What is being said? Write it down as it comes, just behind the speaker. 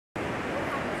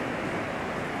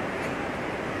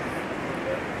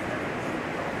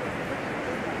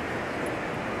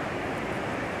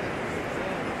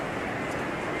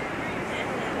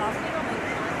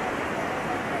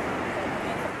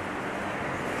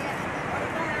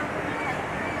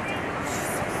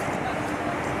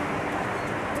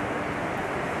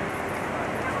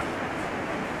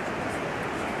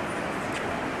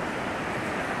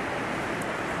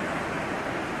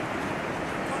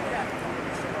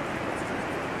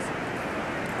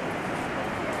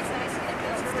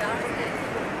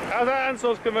How's that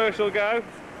Ansel's commercial go?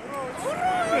 All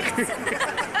right.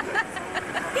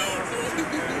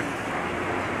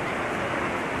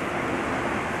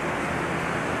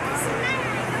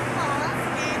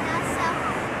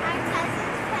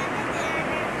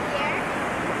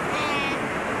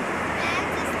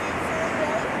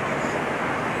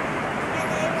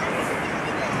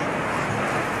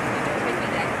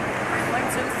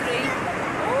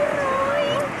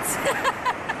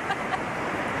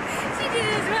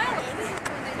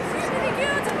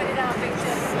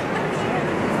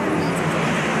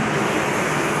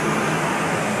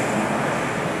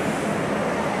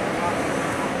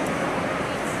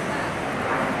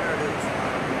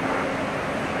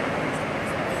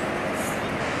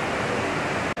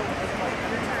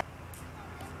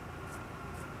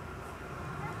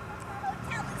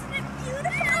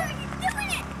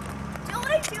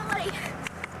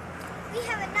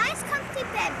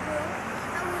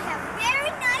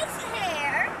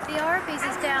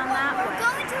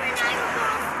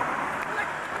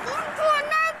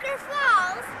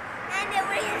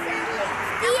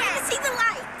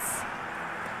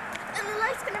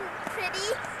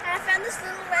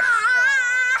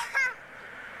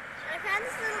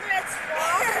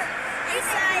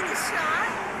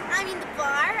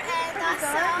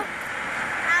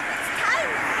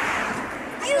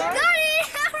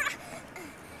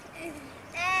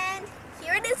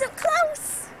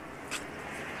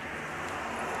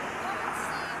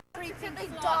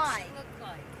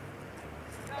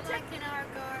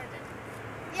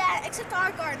 Except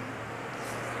our garden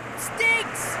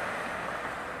stinks.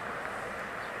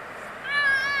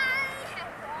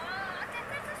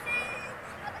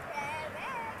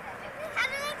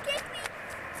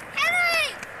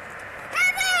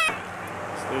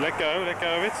 So let go of it,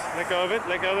 let go of it,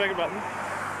 let go of the button.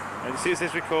 And you see it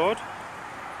says record?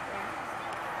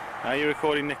 Now you're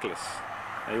recording Nicholas.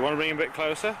 Now you want to bring him a bit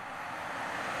closer?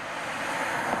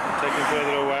 Take him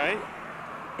further away.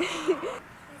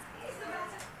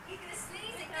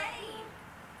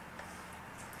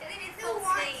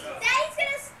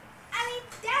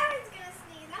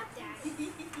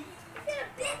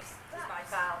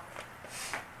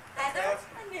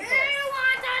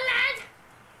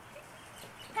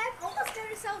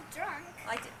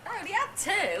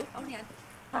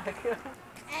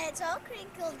 And it's all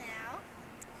crinkled now.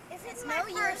 It's no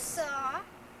use saw.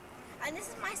 And this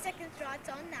is my second straw. It's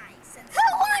all nice. And who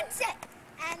wants it?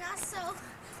 And also,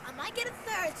 I might get a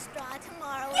third straw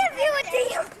tomorrow. Give you a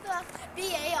deal. The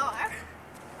VAR.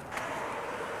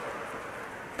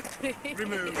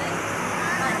 Remove.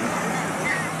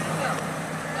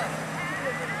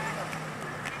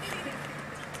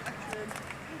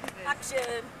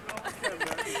 Action.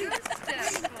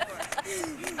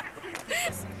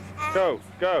 Go.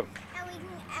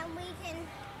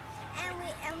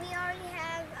 And we already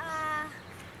have.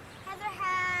 Heather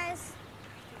has.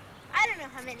 I don't know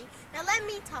how many. Now let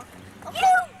me talk. Okay. You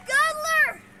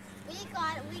Gudler! We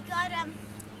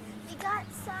got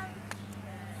some.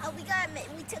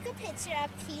 We took a picture of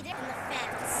Peter in the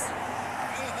fence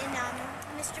in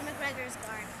Mr. McGregor's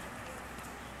garden.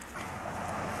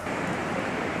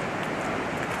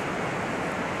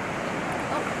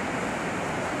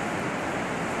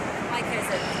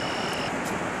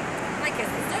 My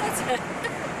cousin's daughter.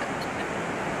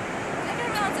 They're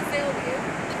going around to film you.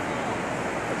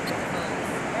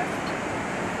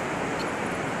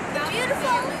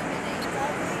 Beautiful.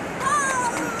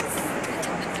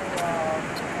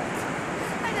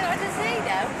 I don't know what to say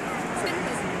now.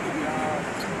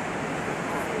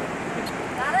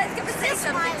 Now let's give a say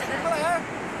something to them. Hello.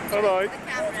 All right.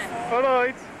 All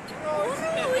right.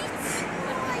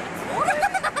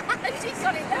 She's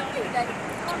got it lovely then.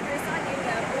 Congress, I knew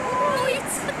that.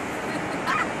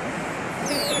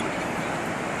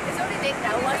 It's only Nick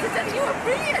now. I was telling you were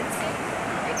brilliant.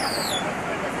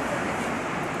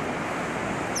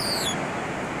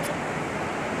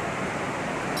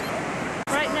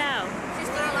 Right now. She's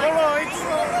got a All right.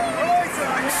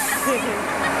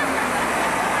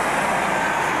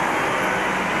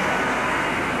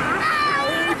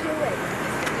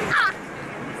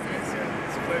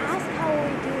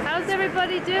 How's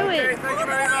everybody doing? Okay, thank you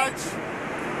very much.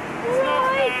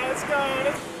 Let's go.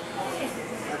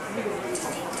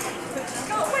 She's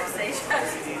got a Wednesday show.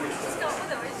 She's got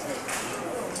with her, isn't she?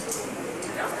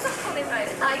 Don't pull him right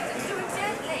side and do it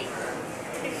gently.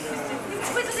 You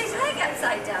twiddle his leg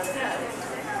upside down now.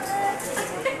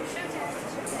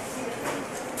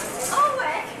 Oh,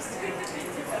 where?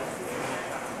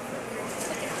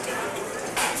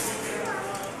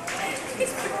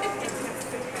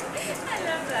 I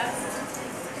love that.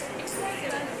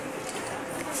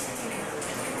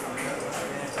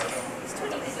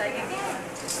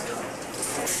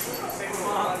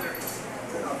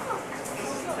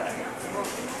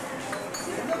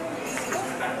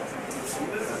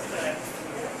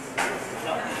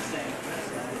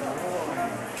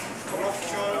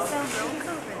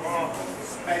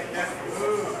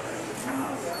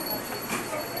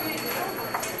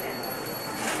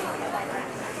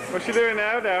 What's she doing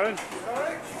now, Darren?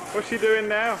 What's she doing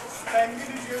now? Spending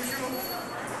as usual.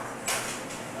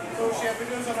 So she ever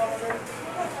does on holiday.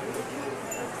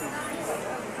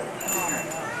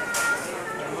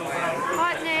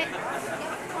 Hot Nick.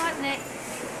 Hot Nick.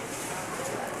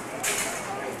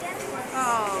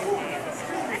 Oh,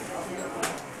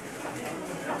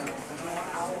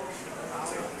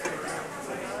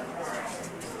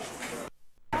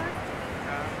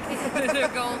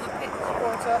 go on the picture.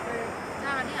 What's happening?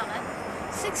 Down here, then.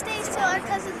 6 days till our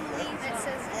cousin leaves. It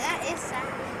says that is sad.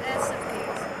 There's some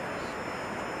views.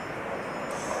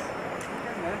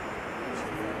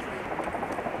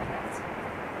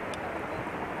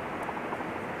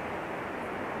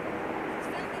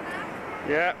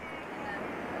 Yeah.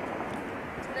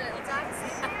 The little taxi.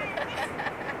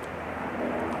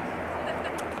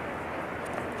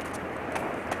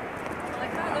 Well, I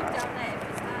can't look down there if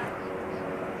it's that.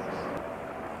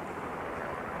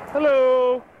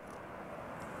 Hello.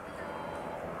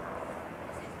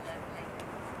 This is lovely.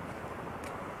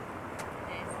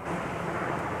 It is.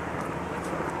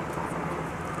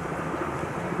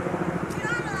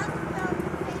 You're not allowed to film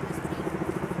famous people.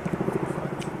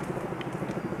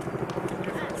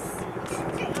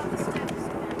 Get up the steps.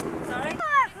 Sorry?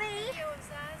 Let me.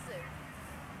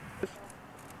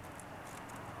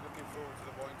 Looking forward to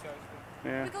the wine tasting.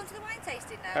 Yeah. We're going to the wine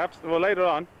tasting now. Well, later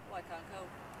on. Oh, I can't go.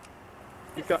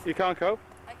 You can't cope?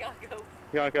 I can't go.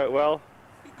 You can't cope? Well,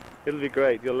 it'll be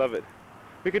great. You'll love it.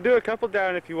 We could do a couple,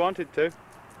 Darren, if you wanted to.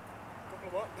 Couple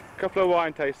of what? Couple of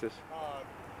wine tasters.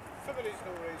 Family's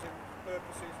no reason.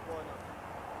 Purposes, why not?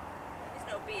 There's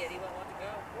no beer, he won't want to go.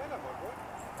 Why not, my boy?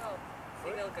 Oh,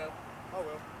 he will go. Oh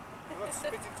well. I'm not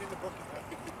spitting it in the bucket now.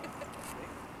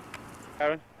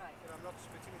 Darren? Right. And I'm not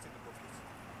spitting it in the bucket.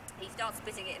 He's not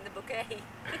spitting it in the bouquet.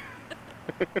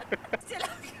 Still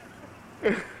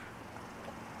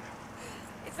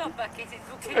It's not bucket, it's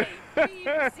bouquet.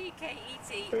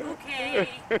 B-U-C-K-E-T, bouquet.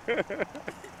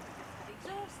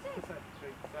 Exhausted.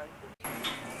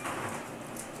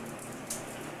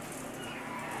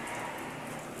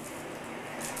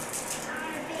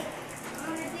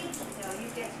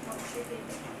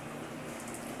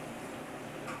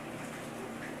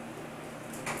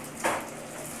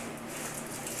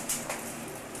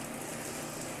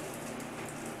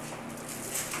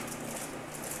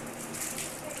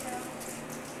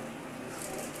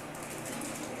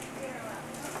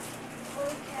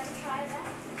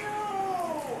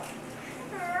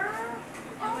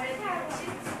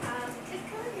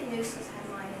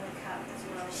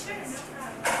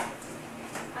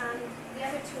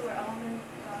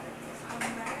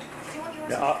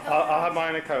 Yeah, I'll have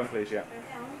mine in a cone, please, yeah.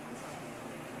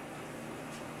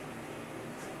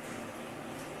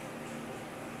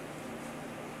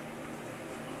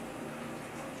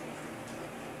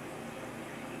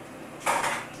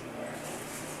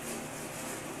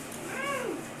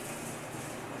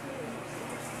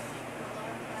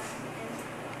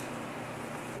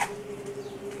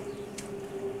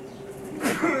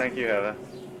 Thank you, Heather.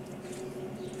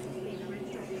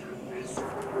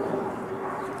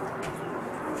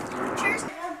 Cheers.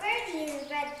 Little birdie is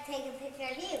about to take a picture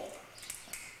of you.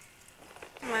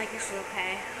 I guess it's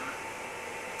okay.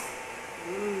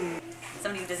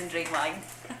 Somebody who doesn't drink wine.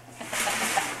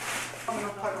 I'm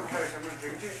not part of the house, I'm going to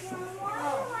drink it.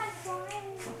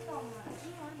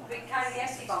 We can carry the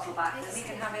empty bottle back and then we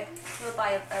can have it. We'll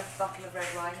buy a bottle of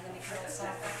red wine and then we can also.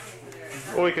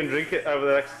 Or we can drink it over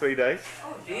the next 3 days.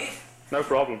 Oh, indeed. No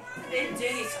problem.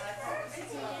 Indeed.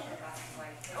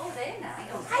 Oh, there now.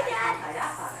 Hi, Dad. Hi,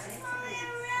 Dad. Mommy,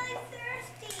 I'm really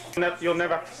thirsty. You'll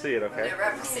never have to see it, okay? Never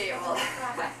have to see it. Well,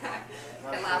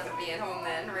 can laugh at being home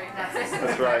then, right?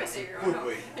 That's right. Would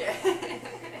we? Yeah.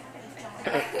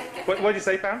 What did you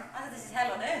say, Pam? Oh, this is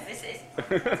hell on earth, this is.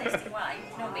 Tasty wine.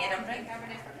 No, me, I don't drink.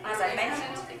 As I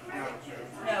mentioned.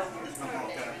 No.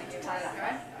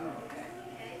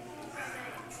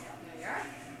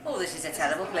 Oh, this is a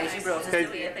terrible place you brought us to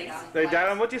here, Pete. Hey,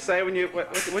 Darren, what do you say when you... What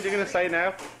are you going to say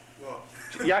now? What?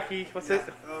 Yaki, what's it?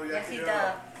 Oh, Yes, he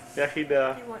yeah. does. Yaki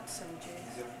da. You want some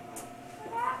juice?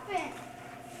 What happened?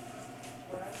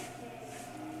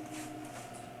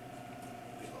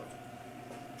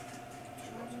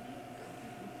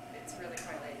 It's really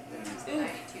quite late. This is the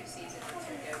 92 season. It's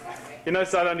really good. You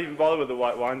notice I don't even bother with the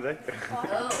white wines, eh?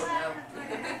 Oh,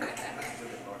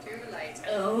 Too light.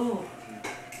 no. Oh.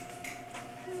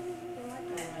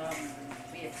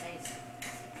 Weird taste.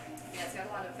 Yeah, it's got a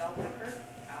lot of bell pepper,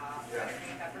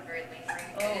 green pepper, very lingering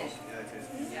Oh. finish. Yeah, it is.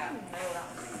 Yeah, No, that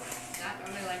not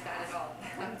normally like that at all.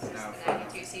 It's just the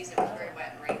 92 season was very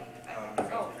wet and rainy.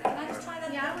 Oh, can I just try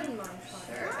that? Yeah, I wouldn't mind trying.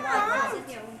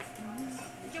 Sure.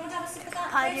 Do you want to have a sip of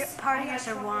that? Pile your Partyers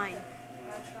are wine.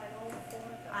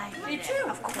 Me too.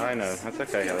 Of course. I know, that's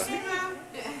okay, Heather.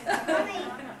 Mommy.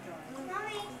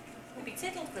 Mommy. You'd be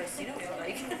tickled, Chris, you know what you're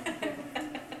like.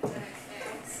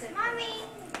 Mommy.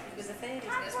 It was a fairy.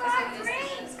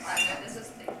 This is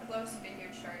the Close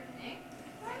Vineyard Chardonnay.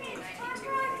 Mommy.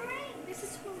 1992. This is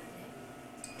smooth.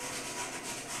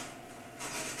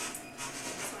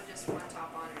 This one just won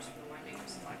top honors for the winemaker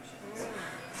selection. So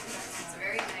it's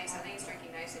very nice. I think it's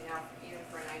drinking nicely now, even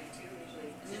for a 92.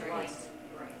 Usually it's right.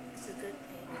 It's a good thing.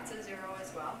 It's a 0 as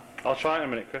well. I'll try it in a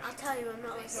minute, Chris. I'll tell you, I'm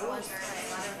not like I was.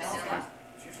 Vanilla.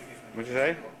 What'd you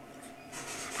say?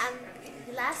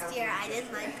 Last year I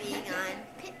didn't like being on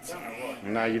picture.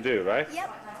 Now you do, right?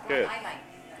 Yep. Good. I like.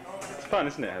 It's fun,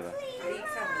 isn't it, Heather?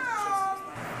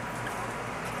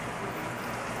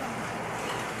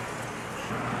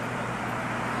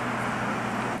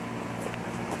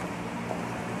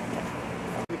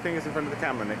 Your fingers in front of the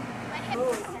camera, Nick.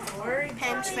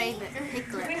 Pam's favorite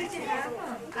pickler.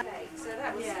 So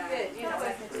that was good. You know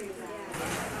what?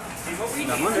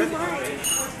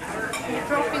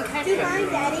 Do you mind,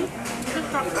 Daddy?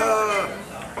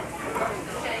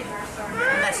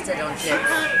 Mustard on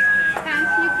chips. Pam,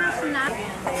 can you pass them now?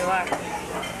 There you are.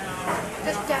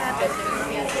 Just dab it.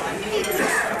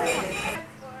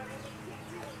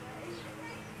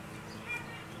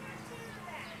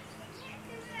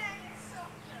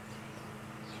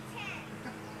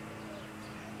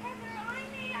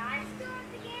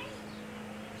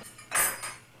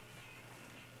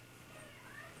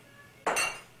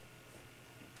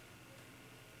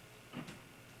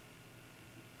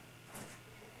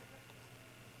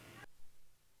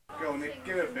 Go on, Nick,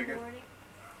 give it a figure.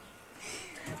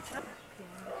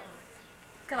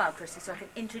 Come on, Chrissy, so I can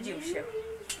introduce you.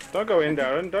 Don't go in,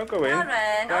 Darren. Don't go in.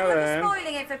 Darren, oh, you're Darren.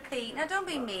 spoiling it for Pete. Now, don't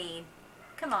be mean.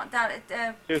 Come on,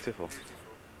 Darren. Beautiful.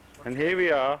 And here we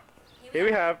are. Here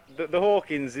we have the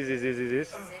Hawkins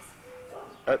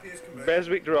at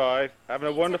Beswick Drive, having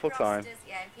a wonderful time.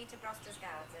 Yeah, in Peter Broster's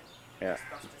garden. Yeah.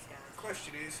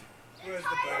 Question is, where's the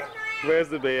beer? Where's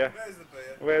the beer? Where's the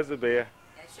beer? Where's the beer?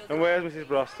 Yeah, she'll And do where's Mrs.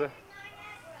 Broster?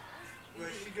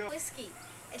 Where's she go? Whiskey.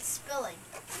 It's spilling.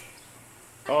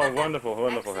 Oh, wonderful,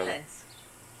 wonderful, Heather.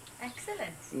 Excellent.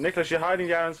 Excellent. Nicholas, you're hiding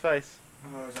Darren's face.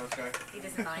 Oh, it's okay. He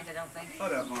doesn't mind, I don't think. I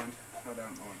don't mind. I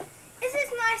don't mind. This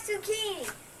is my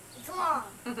zucchini. It's long.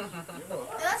 No,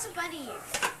 that's a bunny ear.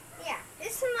 Yeah,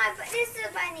 this is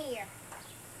a bunny ear.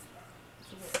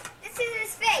 This is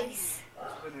his face.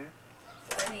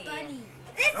 Bunny.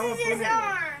 This Oh, is his bunny.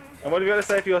 arm. And what have you got to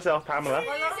say for yourself, Pamela?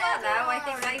 Well, not that now. I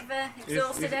think I've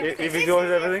exhausted You've everything.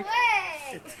 exhausted everything?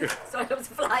 Leg. So I was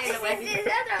flying This is away. his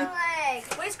other leg.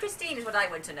 Where's Christine is what I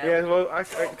want to know. Yeah, well,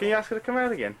 can you ask her to come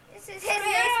out again? This is his Chris,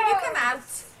 will you come out?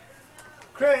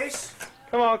 Chris!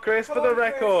 Come on, Chris, for the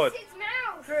record. His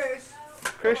mouth. Chris!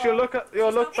 Chris, you'll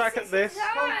look back at this. His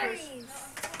eyes.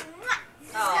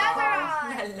 Oh, Other I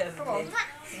eye. love Come on. it.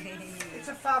 It's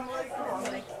a family, come on.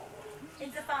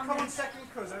 It's a Come family. on, second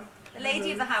cousin. The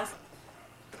lady of the house.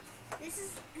 This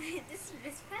is Miss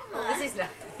Oh, Pamela. this is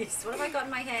nice. What have I got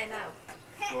in my hair now?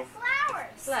 Flowers.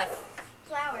 Fluff.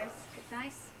 Flowers.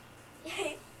 Nice.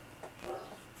 Wait.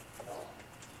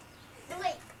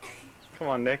 Come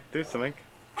on, Nick, do something.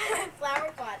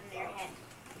 Flower pot in their head.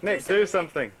 Nick, do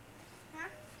something.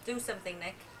 Do something,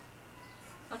 Nick.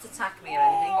 Not attack me or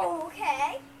anything. Oh,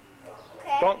 okay.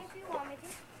 Okay. Bonk. If you want me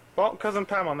to. Bonk cousin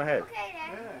Pam on the head. Okay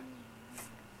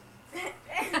then.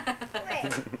 Yeah.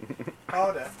 Wait.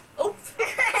 Harder. Oh!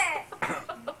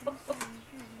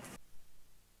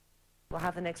 We'll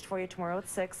have the next for you tomorrow at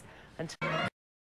 6. Until